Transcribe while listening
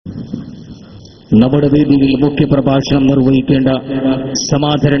നമ്മുടെ വേദിയിൽ മുഖ്യപ്രഭാഷണം നിർവഹിക്കേണ്ട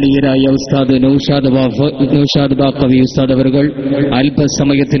സമാദരണീയരായ ഉസ്താദ് നൌഷാദ് ബാഖവി ഉസ്താദ് അവറുകൾ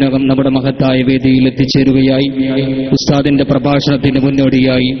അല്പസമയത്തിനകം നമ്മുടെ മഹത്തായ വേദിയിൽ എത്തിച്ചേരുകയായി. ഉസ്താദിന്റെ പ്രഭാഷണത്തിന്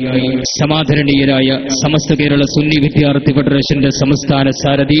മുന്നോടിയായി സമാദരണീയരായ സമസ്ത കേരള സുന്നി വിദ്യാർത്ഥി ഫെഡറേഷന്റെ സംസ്ഥാന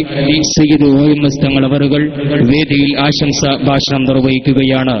സാരഥി സയ്യിദ് OMS തങ്ങൾ അവറുകൾ വേദിയിൽ ആശംസ ഭാഷണം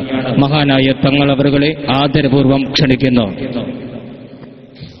നിർവഹിക്കുകയാണ്. മഹാനായ തങ്ങൾ അവറുകളെ ആദരപൂർവ്വം ക്ഷണിക്കുന്നു.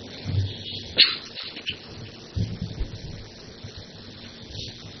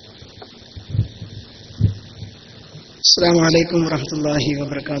 അസ്സലാമു അലൈക്കും വറഹ്മത്തുള്ളാഹി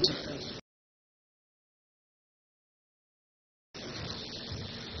വബറകാതുഹു.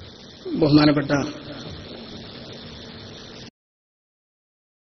 ബഹുമാനപ്പെട്ട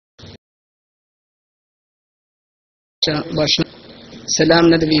സലാം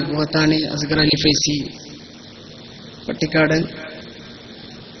Nadvi ബോത്താണി Asghar Ali Faizy Pattikkad,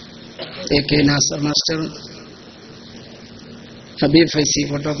 AK Nasar master, Habib Faizy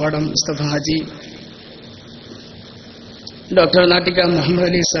Kottappadam, Mustafa Haji, doctor Nattika Muhammad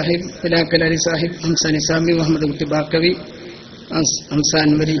Ali Sahib, Pilakkal Ali Sahib, ഹംസാൻ Nizami, Muhammad കുട്ടി ബാക്കവി, ഹംസാൻ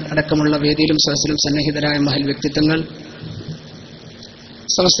മരി അടക്കമുള്ള വേദിയിലും സദസ്സിലും സന്നിഹിതരായ മഹൽ വ്യക്തിത്വങ്ങൾ,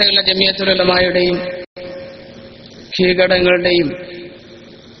 സമസ്ത ജമിയത്തുൽ ഉലമായുടെയും കീഴ്ഘടകങ്ങളുടെയും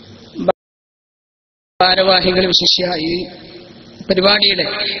ഭാരവാഹികൾ, വിശിഷ്യ ഈ പരിപാടിയുടെ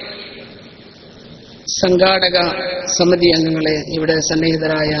സംഘാടക സമിതി അംഗങ്ങളെ, ഇവിടെ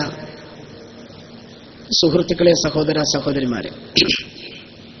സന്നിഹിതരായ സുഹൃത്തുക്കളെ, സഹോദര സഹോദരിമാരെ,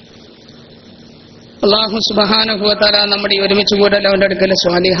 അല്ലാഹു സുബ്ഹാനഹു വ തആല നമ്മുടെ ഒരുമിച്ച് കൂടൽ അവന്റെ അടുക്കൽ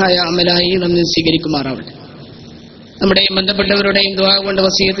സ്വാലിഹായ അമലായി നമ്മെ സ്വീകരിക്കുമാറാവട്ടെ. നമ്മുടെയും ബന്ധപ്പെട്ടവരുടെയും ദുആ കൊണ്ട്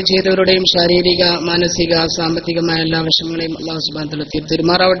വസിയത്ത് ചെയ്തവരുടെയും ശാരീരിക, മാനസിക, സാമ്പത്തികമായ എല്ലാ വിഷമങ്ങളെയും അല്ലാഹു സുബ്ഹാനഹു വ തആല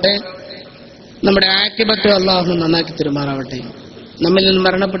തീർത്തുമാറാവട്ടെ. നമ്മുടെ ആഖിബത്ത് അല്ലാഹു നന്നാക്കി തരുമാറാവട്ടെ. നമ്മിൽ നിന്ന്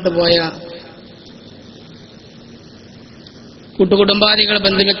മരണപ്പെട്ടു പോയ കൂട്ടുകുടുംബാദികൾ,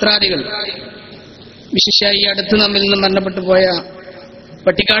 ബന്ധുമിത്രാദികൾ, വിശേഷമായി അടുത്ത് നമ്മിൽ നിന്ന് മരണപ്പെട്ടു പോയ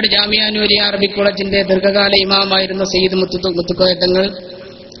പട്ടിക്കാട് ജാമിഅ നൂരിയ അറബി കോളേജിന്റെ ദീർഘകാല ഇമാമായിരുന്ന സയ്യിദ് മുത്തുക്കോയ തങ്ങൾ,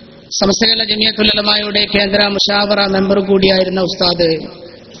 സമസ്ത കേരള ജമിയത്തുൽ ഉലമായുടെ കേന്ദ്ര മുശാവറ മെമ്പർ കൂടിയായിരുന്ന ഉസ്താദ്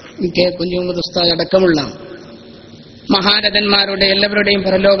K കുഞ്ഞുമുഹമ്മദ് ഉസ്താദ് അടക്കമുള്ള മഹാരഥന്മാരുടെ എല്ലാവരുടെയും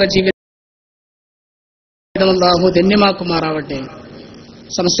പരലോക ജീവിതം അല്ലാഹു ധന്യമാക്കുമാറാവട്ടെ.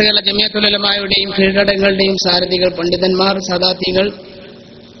 സമസ്ത കേരള ജമിയത്തുൽ ഉലമായുടെയും കീഴ്ഘടകങ്ങളുടെയും സാരഥികൾ, പണ്ഡിതന്മാർ, സാദാത്തികൾ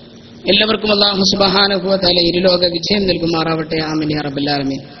എല്ലാവർക്കും അല്ലാഹു സുബ്ഹാനഹു വ തആല ഇരുലോക വിജയം നൽകുമാറാവട്ടെ. ആമീൻ യാ റബ്ബൽ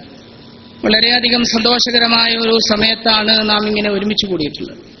ആലമീൻ. വളരെയധികം സന്തോഷകരമായ ഒരു സമയത്താണ് നാം ഇങ്ങനെ ഒരുമിച്ച്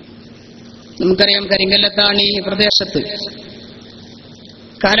കൂടിയിട്ടുള്ളത്. നമുക്കറിയാം, കരിങ്കല്ലത്താണി പ്രദേശത്ത്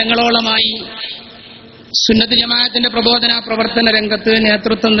കാലങ്ങളോളമായി സുന്നത്ത് ജമാഅത്തിന്റെ പ്രബോധന പ്രവർത്തന രംഗത്ത്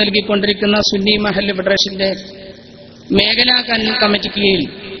നേതൃത്വം നൽകിക്കൊണ്ടിരിക്കുന്ന സുന്നി മഹൽ ഫെഡറേഷന്റെ മേഖലാ കമ്മിറ്റിക്ക് കീഴിൽ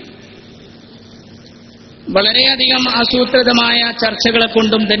വളരെയധികം ആസൂത്രിതമായ ചർച്ചകളെ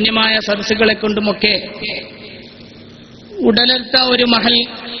കൊണ്ടും ധന്യമായ സദസ്സുകളെ കൊണ്ടുമൊക്കെ ഉടലെടുത്ത ഒരു മഹൽ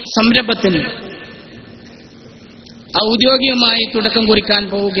സംരംഭത്തിന് ഔദ്യോഗികമായി തുടക്കം കുറിക്കാൻ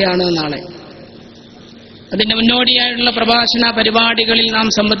പോവുകയാണ് നാളെ. അതിന്റെ മുന്നോടിയായുള്ള പ്രഭാഷണ പരിപാടികളിൽ നാം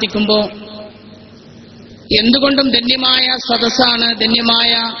സംബന്ധിക്കുമ്പോൾ എന്തുകൊണ്ടും ധന്യമായ സദസ്സാണ്,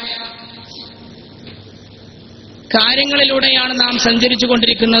 ധന്യമായ കാര്യങ്ങളിലൂടെയാണ് നാം സഞ്ചരിച്ചു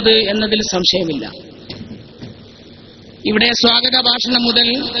കൊണ്ടിരിക്കുന്നത് എന്നതിൽ സംശയമില്ല. ഇവിടെ സ്വാഗത ഭാഷണം മുതൽ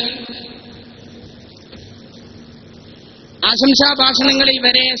ആശംസാ ഭാഷണങ്ങളിൽ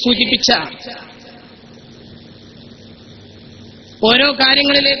വരെ സൂചിപ്പിച്ച ഓരോ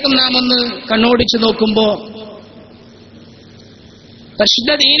കാര്യങ്ങളിലേക്കും നാം ഒന്ന് കണ്ണോടിച്ചു നോക്കുമ്പോൾ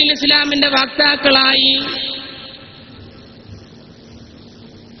പരിശുദ്ധ ദീനുൽ ഇസ്ലാമിന്റെ വക്താക്കളായി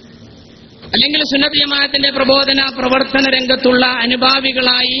അല്ലെങ്കിൽ സുന്നത്ത് ജമാഅത്തിന്റെ പ്രബോധന പ്രവർത്തന രംഗത്തുള്ള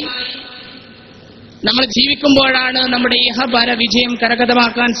അനുഭാവികളായി നമ്മൾ ജീവിക്കുമ്പോഴാണ് നമ്മുടെ ഇഹപര വിജയം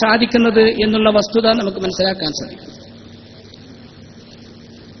കരഗതമാക്കാൻ സാധിക്കുന്നത് എന്നുള്ള വസ്തുത നമുക്ക് മനസ്സിലാക്കാൻ സാധിക്കും.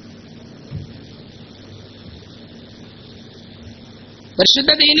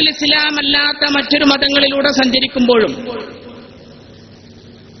 പരിശുദ്ധ ദീനുൽ ഇസ്ലാം അല്ലാത്ത മറ്റൊരു മതങ്ങളിലൂടെ സഞ്ചരിക്കുമ്പോഴും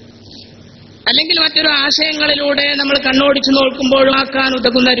അല്ലെങ്കിൽ മറ്റൊരു ആശയങ്ങളിലൂടെ നമ്മൾ കണ്ണോടിച്ചു നോക്കുമ്പോഴും ആക്കാൻ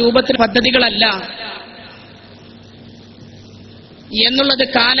ഉതകുന്ന രൂപത്തിൽ പദ്ധതികളല്ല എന്നുള്ളത്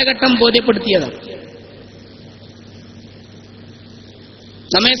കാലഘട്ടം ബോധ്യപ്പെടുത്തിയതാണ്.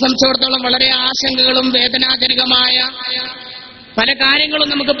 നമ്മെ സംബന്ധിച്ചിടത്തോളം വളരെ ആശങ്കകളും വേദനാജനകമായ പല കാര്യങ്ങളും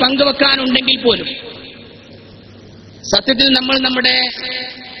നമുക്ക് പങ്കുവെക്കാനുണ്ടെങ്കിൽ പോലും സത്യത്തിൽ നമ്മൾ നമ്മുടെ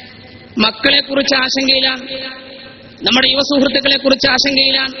മക്കളെക്കുറിച്ച് ആശങ്കയിലാണ്, നമ്മുടെ യുവസുഹൃത്തുക്കളെ കുറിച്ച്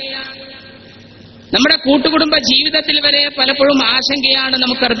ആശങ്കയിലാണ്, നമ്മുടെ കൂട്ടുകുടുംബ ജീവിതത്തിൽ വരെ പലപ്പോഴും ആശങ്കയാണ്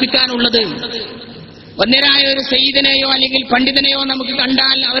നമുക്ക് അർപ്പിക്കാനുള്ളത്. വന്യരായ ഒരു സയ്യിദിനെയോ അല്ലെങ്കിൽ പണ്ഡിതനെയോ നമുക്ക്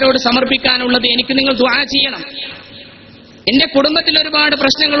കണ്ടാൽ അവരോട് സമർപ്പിക്കാനുള്ളത് എനിക്ക് നിങ്ങൾ ദുആ ചെയ്യണം. എന്റെ കുടുംബത്തിൽ ഒരുപാട്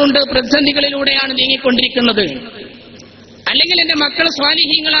പ്രശ്നങ്ങളുണ്ട്, പ്രതിസന്ധികളിലൂടെയാണ് നീങ്ങിക്കൊണ്ടിരിക്കുന്നത്. അല്ലെങ്കിൽ എന്റെ മക്കൾ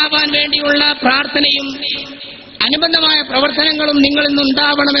സ്വാലിഹീങ്ങളാവാൻ വേണ്ടിയുള്ള പ്രാർത്ഥനയും അനുബന്ധമായ പ്രവർത്തനങ്ങളും നിങ്ങളിൽ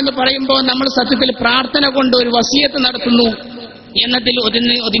നിന്നുണ്ടാവണമെന്ന് പറയുമ്പോൾ നമ്മൾ സത്യത്തിൽ പ്രാർത്ഥന കൊണ്ട് ഒരു വസിയത്ത് നടത്തുന്നു എന്നതിൽ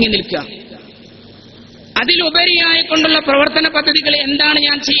ഒതുങ്ങി നിൽക്കുക. അതിലുപരിയായി കൊണ്ടുള്ള പ്രവർത്തന പദ്ധതികൾ എന്താണ്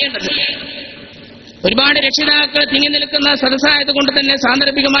ഞാൻ ചെയ്യേണ്ടത്? ഒരുപാട് രക്ഷിതാക്കൾ തിങ്ങി നിൽക്കുന്ന സദസ്സായത് കൊണ്ട് തന്നെ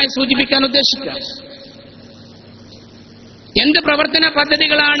സാന്ദർഭികമായി സൂചിപ്പിക്കാൻ ഉദ്ദേശിക്കുക. എന്ത് പ്രവർത്തന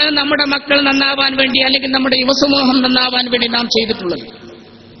പദ്ധതികളാണ് നമ്മുടെ മക്കൾ നന്നാവാൻ വേണ്ടി അല്ലെങ്കിൽ നമ്മുടെ യുവസമൂഹം നന്നാവാൻ വേണ്ടി നാം ചെയ്തിട്ടുള്ളത്?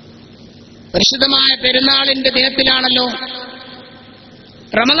 പരിശുദ്ധമായ പെരുന്നാളിന്റെ ദിനത്തിലാണല്ലോ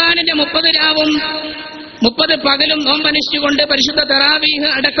റമദാനിന്റെ 30 രാവും 30 പകലും നോമ്പനുഷ്ഠിച്ചുകൊണ്ട് പരിശുദ്ധ തറാവീഹ്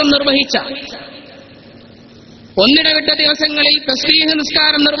അടക്കം നിർവഹിച്ച, ഒന്നിടവിട്ട ദിവസങ്ങളിൽ തസ്ബീഹ്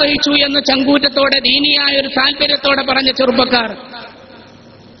നിസ്കാരം നിർവഹിച്ചു എന്ന് ചങ്കൂറ്റത്തോടെ ദീനിയായ ഒരു താല്പര്യത്തോടെ പറഞ്ഞ ചെറുപ്പക്കാർ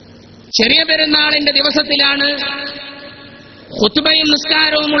ചെറിയ പെരുന്നാളിന്റെ ദിവസത്തിലാണ് ഖുത്ബയും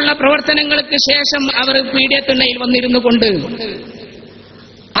നിസ്കാരവുമുള്ള പ്രവർത്തനങ്ങൾക്ക് ശേഷം അവർ പീഡിയത്തിണ്ണയിൽ വന്നിരുന്നു കൊണ്ട്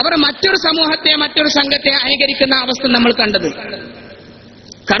അവർ മറ്റൊരു സമൂഹത്തെ, മറ്റൊരു സംഘത്തെ അനുകരിക്കുന്ന അവസ്ഥ നമ്മൾ കണ്ടത്.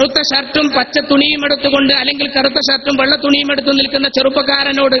 കറുത്ത ഷർട്ടും പച്ച തുണിയും എടുത്തുകൊണ്ട് അല്ലെങ്കിൽ കറുത്ത ഷർട്ടും വെള്ള തുണിയും എടുത്തു നിൽക്കുന്ന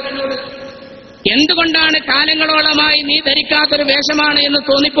ചെറുപ്പക്കാരനോട് എന്തുകൊണ്ടാണ് കാലങ്ങളോളമായി നീ ധരിക്കാത്തൊരു വേഷമാണ് എന്ന്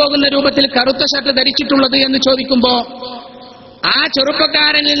തോന്നിപ്പോകുന്ന രൂപത്തിൽ കറുത്ത ഷർട്ട് ധരിച്ചിട്ടുള്ളത് എന്ന് ചോദിക്കുമ്പോ ആ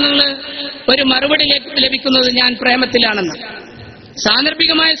ചെറുപ്പക്കാരനിൽ നിന്ന് ഒരു മറുപടി ലഭിക്കുന്നത് ഞാൻ പ്രേമത്തിലാണെന്ന്.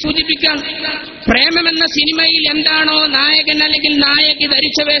 സാന്ദർഭികമായി സൂചിപ്പിക്കാൻ, പ്രേമമെന്ന സിനിമയിൽ എന്താണോ നായകൻ അല്ലെങ്കിൽ നായകി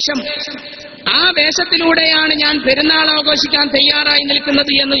ധരിച്ച വേഷം, ആ വേഷത്തിലൂടെയാണ് ഞാൻ പെരുന്നാൾ ആഘോഷിക്കാൻ തയ്യാറായി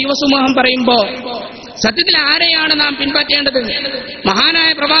നിൽക്കുന്നത് എന്ന് യുവസമൂഹം പറയുമ്പോ സത്യത്തിൽ ആരെയാണ് നാം പിൻപറ്റേണ്ടത്? മഹാനായ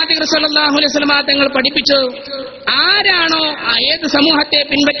പ്രവാചകർ സല്ലല്ലാഹു അലൈഹി വസല്ലം തങ്ങൾ പഠിപ്പിച്ചു, ആരാണോ ഏത് സമൂഹത്തെ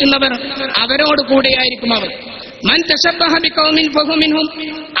പിൻപറ്റുന്നവർ അവരോട് കൂടെയായിരിക്കും അവർ. മൻ തശബ്ബഹ ബിഖൗമിൻ ഫഹു മിൻഹും,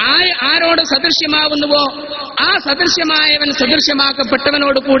 ആരോട് സദൃശ്യമാവുന്നുവോ ആ സദൃശ്യമായവൻ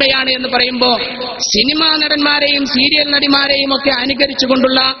സദൃശ്യമാക്കപ്പെട്ടവനോട് കൂടെയാണ് എന്ന് പറയുമ്പോ സിനിമാ നടന്മാരെയും സീരിയൽ നടിമാരെയും ഒക്കെ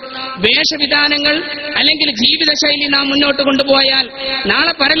അനുകരിച്ചുകൊണ്ടുള്ള വേഷവിധാനങ്ങൾ അല്ലെങ്കിൽ ജീവിതശൈലി നാം മുന്നോട്ട് കൊണ്ടുപോയാൽ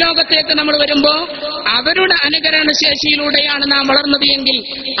നാളെ പരലോകത്തേക്ക് നമ്മൾ വരുമ്പോ അവരുടെ അനുകരണ ശേഷിയിലൂടെയാണ് നാം വളർന്നത് എങ്കിൽ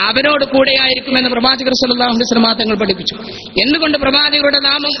അവരോട് കൂടെയായിരിക്കുമെന്ന് പ്രവാചകർ സല്ലല്ലാഹു അലൈഹി വസല്ലം തങ്ങൾ പഠിപ്പിച്ചു. എന്തുകൊണ്ട് പ്രവാചകരുടെ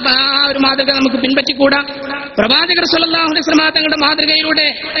നാമം ആ ഒരു മാതൃക നമുക്ക് പിൻപറ്റിക്കൂടാ? പ്രവാചകർ സല്ലല്ലാഹു അലൈഹി വസല്ലം തങ്ങളുടെ മാതൃകയിലൂടെ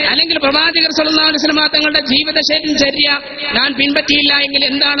അല്ലെങ്കിൽ പ്രവാചകർ സല്ലല്ലാഹു അലൈഹി വസല്ലം തങ്ങളുടെ ജീവിതചര്യ ഞാൻ പിൻപറ്റിയില്ല എങ്കിൽ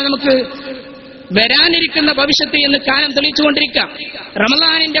എന്താണ് നമുക്ക് വരാനിരിക്കുന്ന ഭവിഷ്യത്ത് എന്ന് കാലം തെളിയിച്ചുകൊണ്ടിരിക്കാം.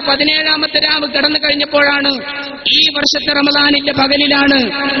 റമദാനിന്റെ 17ാമത്തെ രാവ് കടന്നു കഴിഞ്ഞപ്പോഴാണ്, ഈ വർഷത്തെ റമദാനിന്റെ പകലിലാണ്,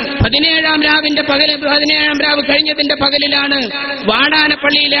 17ാം രാവ് കഴിഞ്ഞതിന്റെ പകലിലാണ്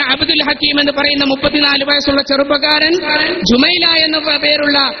വാടാനപ്പള്ളിയിലെ അബ്ദുൽ ഹക്കീം എന്ന് പറയുന്ന 34 വയസ്സുള്ള ചെറുപ്പക്കാരൻ ജുമൈല എന്ന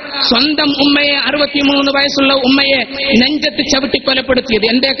പേരുള്ള സ്വന്തം ഉമ്മയെ, 63 വയസ്സുള്ള ഉമ്മയെ നെഞ്ചത്ത് ചവിട്ടി കൊലപ്പെടുത്തിയത്.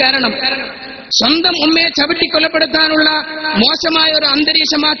 എന്തേ കാരണം? സ്വന്തം ഉമ്മയെ ചവിട്ടി കൊലപ്പെടുത്താനുള്ള മോശമായ ഒരു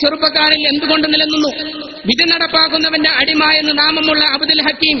അന്തരീക്ഷം ആ ചെറുപ്പക്കാരിൽ എന്തുകൊണ്ട് നിലനിന്നു? വിധി നടപ്പാക്കുന്നവന്റെ അടിമ എന്ന് നാമമുള്ള അബ്ദുൽ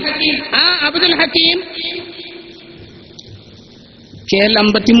ഹക്കീം, ആ Abdul Hakeem KL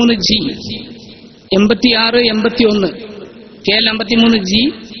 53G 86 81 KL 53G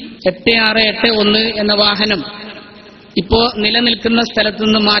 8681 എന്ന വാഹനം ഇപ്പോ നിലനിൽക്കുന്ന സ്ഥലത്തു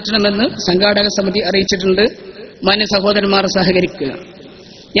നിന്ന് മാറ്റണമെന്ന് സംഘാടക സമിതി അറിയിച്ചിട്ടുണ്ട്. മാന്യ സഹോദരന്മാർ സഹകരിക്കുക.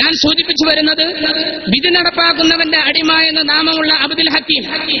 ഞാൻ സൂചിപ്പിച്ചു വരുന്നത്, വിധി നടപ്പാക്കുന്നവന്റെ അടിമ എന്ന നാമമുള്ള അബ്ദുൽ ഹക്കീം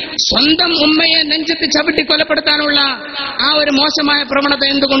സ്വന്തം ഉമ്മയെ നെഞ്ചത്ത് ചവിട്ടി കൊലപ്പെടുത്താനുള്ള ആ ഒരു മോശമായ പ്രവണത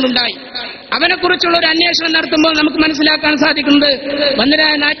എന്തുകൊണ്ടുണ്ടായി? അവനെക്കുറിച്ചുള്ള ഒരു അന്വേഷണം നടത്തുമ്പോൾ നമുക്ക് മനസ്സിലാക്കാൻ സാധിക്കുന്നത്,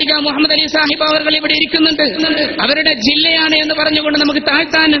 വന്ദരായ നാട്ടിക മുഹമ്മദ് അലി സാഹിബ് അവർ ഇവിടെ ഇരിക്കുന്നുണ്ട്. അവരുടെ ജില്ലയാണ് എന്ന് പറഞ്ഞുകൊണ്ട് നമുക്ക്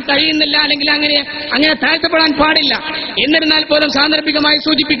താഴ്ത്താൻ കഴിയുന്നില്ല, അല്ലെങ്കിൽ അങ്ങനെ താഴ്ത്തപ്പെടാൻ പാടില്ല. എന്നിരുന്നാൽ പോലും സാന്ദർഭികമായി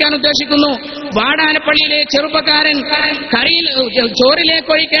സൂചിപ്പിക്കാൻ ഉദ്ദേശിക്കുന്നു, വാടാനപ്പള്ളിയിലെ ചെറുപ്പക്കാരൻ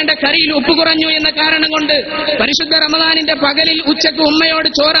ചോറിലേക്ക് ഒഴിക്കേണ്ട കറിയിൽ ഉപ്പ് കുറഞ്ഞു എന്ന കാരണം കൊണ്ട് പരിശുദ്ധ റമദാനിന്റെ പകലിൽ ഉച്ചക്ക് ഉമ്മയോട്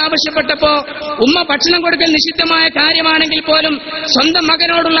ചോറ് ആവശ്യപ്പെട്ടപ്പോ ഉമ്മ ഭക്ഷണം കൊടുക്കൽ നിഷിദ്ധമായ കാര്യമാണെങ്കിൽ പോലും സ്വന്തം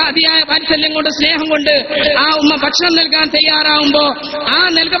മകനോടുള്ള അതിയായ വാത്സല്യം കൊണ്ട്, സ്നേഹം കൊണ്ട് ആ ഉമ്മ ഭക്ഷണം നൽകാൻ തയ്യാറാവുമ്പോ ആ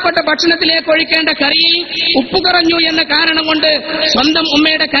നൽകപ്പെട്ട ഭക്ഷണത്തിലേക്ക് ഒഴിക്കേണ്ട കറിയിൽ ഉപ്പ് കുറഞ്ഞു എന്ന കാരണം കൊണ്ട് സ്വന്തം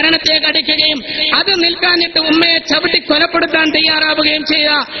ഉമ്മയുടെ കരണത്തേക്ക് അടിക്കുകയും അത് നിൽക്കാനിട്ട് ഉമ്മയെ ചവിട്ടി കൊലപ്പെടുത്താൻ തയ്യാറാവുകയും ചെയ്ത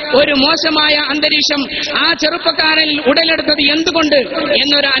ഒരു മോശമായ അന്തരീക്ഷം ആ ചെറുപ്പക്കാരനിൽ ഉടലെടുത്തത് എന്തുകൊണ്ട്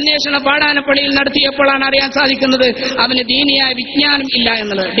എന്നൊരു അന്വേഷണം വാടാനപ്പള്ളിയിൽ നടത്തിയപ്പോഴാണ് അറിയാൻ സാധിക്കുന്നത് അവന് ദീനിയായ വിജ്ഞാനം ഇല്ല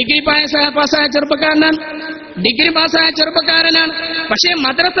എന്നുള്ളത്. ഡിഗ്രി പാസ്സായ ചെറുപ്പക്കാരനാണ്, ഡിഗ്രി പാസ്സായ ചെറുപ്പക്കാരനാണ്. പക്ഷേ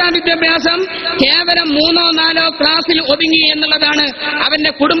മദ്രസ വിദ്യാഭ്യാസം കേവലം 3-4 ക്ലാസ്സിൽ ഒതുങ്ങി എന്നുള്ളതാണ്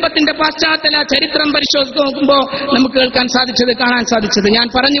അവന്റെ കുടുംബത്തിന്റെ പശ്ചാത്തല ചരിത്രം പരിശോധിച്ച് നോക്കുമ്പോൾ നമുക്ക് കാണാൻ സാധിച്ചത്. ഞാൻ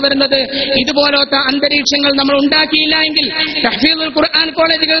പറഞ്ഞു വരുന്നത്, ഇതുപോലത്തെ അന്തരീക്ഷങ്ങൾ നമ്മൾ ഉണ്ടാക്കിയില്ല എങ്കിൽ, തഹ്ഫീദുൽ ഖുർആൻ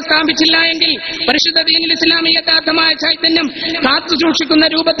കോളേജുകൾ സ്ഥാപിച്ചില്ല എങ്കിൽ, പരിശുദ്ധ ദീനുൽ ഇസ്ലാമി യഥാർത്ഥമായ ചൈതന്യം കാത്തു സൂക്ഷിക്കുന്ന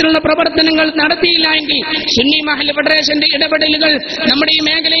രൂപത്തിലുള്ള പ്രവർത്തനങ്ങൾ നടത്തിയില്ല എങ്കിൽ, സുന്നി മഹല്ല് ഫെഡറേഷന്റെ ഇടപെടലുകൾ നമ്മുടെ ഈ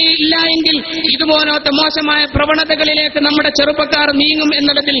മേഖലയിൽ ഇല്ല എങ്കിൽ, ഇതുപോലത്തെ മോശമായ പ്രവണതകളിലേക്ക് നമ്മുടെ ചെറുപ്പക്കാർ നീങ്ങും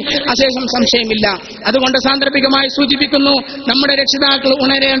എന്നുള്ളതിൽ അശേഷം സംശയമില്ല. അതുകൊണ്ട് സാന്ദർഭികമായി സൂചിപ്പിക്കുന്നു, നമ്മുടെ രക്ഷിതാക്കൾ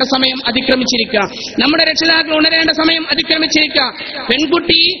ഉണരേണ്ട സമയം അതിക്രമിച്ചിരിക്കുക.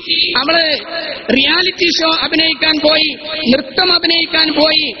 പെൺകുട്ടി അവള് റിയാലിറ്റി ഷോ അഭിനയിക്കാൻ പോയി, നൃത്തം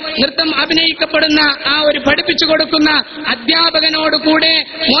അഭിനയിക്കപ്പെടുന്ന ആ ഒരു പഠിപ്പിച്ചു കൊടുക്കുന്ന അധ്യാപകനോട് കൂടെ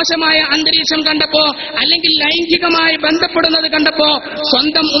മോശമായ അന്തരീക്ഷം കണ്ടപ്പോ, അല്ലെങ്കിൽ ലൈംഗികമായി ബന്ധപ്പെടുന്നത് കണ്ടപ്പോ,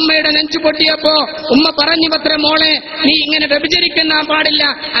 സ്വന്തം ഉമ്മയുടെ നെഞ്ചു പൊട്ടിയപ്പോ ഉമ്മ പറഞ്ഞു, പത്ര മോളെ നീ ഇങ്ങനെ വ്യഭിചരിക്കുന്ന പാടില്ല,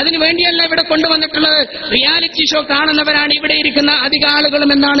 അതിനു വേണ്ടിയല്ല ഇവിടെ കൊണ്ടുവന്നിട്ടുള്ളത്. റിയാലിറ്റി ഷോ കാണുന്നവരാണ് ഇവിടെ ഇരിക്കുന്ന അധിക ആളുകളും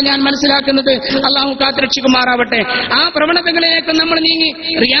എന്നാണ് ഞാൻ മനസ്സിലാക്കുന്നത്. അള്ളാഹു കാത്തുരക്ഷിക്കുമാറാവട്ടെ. ആ പ്രവണതകളിലേക്ക് നമ്മൾ നീങ്ങി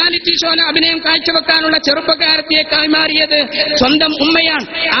റിയാലിറ്റി ഷോന അഭിനയം കാഴ്ചവെക്കാനുള്ള ചെറുപ്പക്കാരത്തിയെ കൈമാറിയത് സ്വന്തം ഉമ്മയാണ്.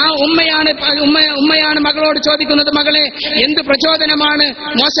 ആ ഉമ്മയാണ് മകളോട് ചോദിക്കുന്നത്, മകളെ എന്ത് പ്രചോദനമാണ്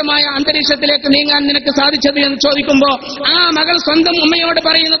മോശമായ അന്തരീക്ഷത്തിലേക്ക് നീങ്ങാൻ നിനക്ക് സാധിച്ചത് എന്ന് ചോദിക്കുമ്പോ ആ മകൾ സ്വന്തം ഉമ്മയോട്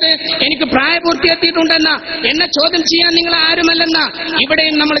പറയുന്നത്, എനിക്ക് പ്രായപൂർത്തിയെത്തിയിട്ടുണ്ടെന്ന, എന്നെ ചോദ്യം ചെയ്യാൻ നിങ്ങൾ ആരുമല്ലെന്ന.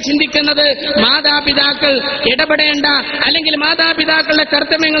 ഇവിടെയും നമ്മൾ ചിന്തിക്കുന്നത്, മാതാപിതാക്കൾ ഇടപെടേണ്ട, അല്ലെങ്കിൽ മാതാപിതാക്കളുടെ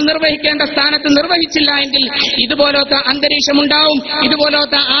കർത്തവ്യങ്ങൾ നിർവഹിക്കേണ്ട സ്ഥാനത്ത് നിർവഹിച്ചില്ല എങ്കിൽ ഇതുപോലത്തെ അന്തരീക്ഷം ഉണ്ടാവും,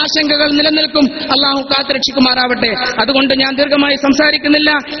 ഇതുപോലത്തെ ആശങ്കകൾ നിലനിൽക്കും. അള്ളാഹു കാത്തുരക്ഷിക്കുമാറാവട്ടെ. അതുകൊണ്ട് ഞാൻ ദീർഘമായി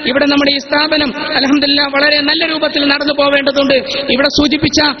സംസാരിക്കുന്നില്ല. ഇവിടെ നമ്മുടെ ഈ സ്ഥാപനം അൽഹംദുലില്ലാ വളരെ നല്ല രൂപത്തിൽ നടന്നു പോവേണ്ടതുണ്ട്. ഇവിടെ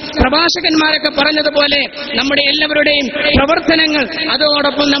സൂചിപ്പിച്ച പ്രഭാഷകന്മാരൊക്കെ പറഞ്ഞതുപോലെ നമ്മുടെ എല്ലാവരുടെയും പ്രവർത്തനങ്ങൾ,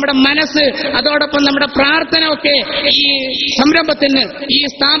 അതോടൊപ്പം നമ്മുടെ മനസ്സ്, അതോടൊപ്പം നമ്മുടെ പ്രാർത്ഥന ഒക്കെ ഈ സംരംഭത്തിന്, ഈ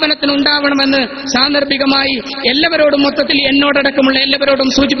സ്ഥാപനത്തിന് ഉണ്ടാവണമെന്ന് സാന്ദർഭികമായി എല്ലാവരോടും, മൊത്തത്തിൽ എന്നോടടക്കമുള്ള എല്ലാവരോടും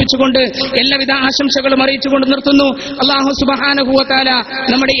സൂചിപ്പിച്ചുകൊണ്ട് എല്ലാവിധ ആശംസകളും അറിയിച്ചുകൊണ്ട് നിർത്തുന്നു. അല്ലാഹു സുബ്ഹാനഹു വ തആല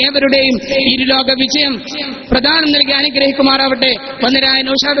നമ്മുടെ ഏവരുടെയും ഇരുലോക വിജയം പ്രദാനം നൽകി അനുഗ്രഹിക്കുമാറാവട്ടെ. വന്ദരായ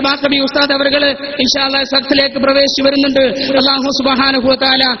നൗഷാദ് ബാക്കബി ഉസ്താദ് അവர்கள் ഇൻഷാ അല്ലാഹ് സദസ്സിലേക്ക് പ്രവേശിച്ചു വരുന്നുണ്ട്. അല്ലാഹു സുബ്ഹാനഹു വ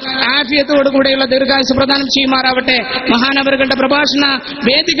തആല ആഫിയത്തോടുകൂടെയുള്ള ദീർഘായുസ്സ് പ്രദാനം ചെയ്യുമാറാവട്ടെ. മഹാനവറുകളുടെ പ്രഭാഷണ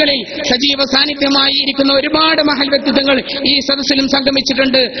വേദികളിൽ സജീവ സാന്നിധ്യമായി ഇരിക്കുന്ന ഒരുപാട് മഹൽ വ്യക്തിത്വങ്ങൾ ഈ സദസ്സിലും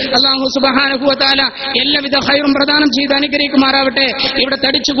സംഗമിച്ചിട്ടുണ്ട്. അല്ലാഹു സുബ്ഹാനഹു വ തആല എല്ലാവിധ ഖൈറും പ്രദാനം ചെയ്ത് അനുഗ്രഹിക്കുമാറാവട്ടെ. ഇവിടെ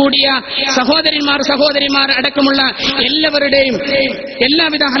തടിച്ചുകൂടിയ സഹോദരിമാർ അടക്കമുള്ള എല്ലാവരുടെയും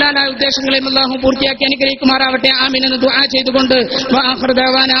എല്ലാവിധ ഹലാലായ ഉദ്ദേശങ്ങളെയും അല്ലാഹു പൂർത്തിയാക്കി അനുഗ്രഹിക്കുമാറാവട്ടെ. ആമീൻ എന്ന് ദുആ ചെയ്തുകൊണ്ട് വആഖിറു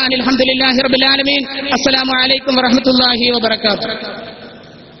ദഅവാനാ അനിൽ ഹംദുലില്ലാഹി റബ്ബിൽ ആലമീൻ. അസ്സലാമു അലൈക്കും വറഹ്മത്തുള്ളാഹി വബറകാതുഹു.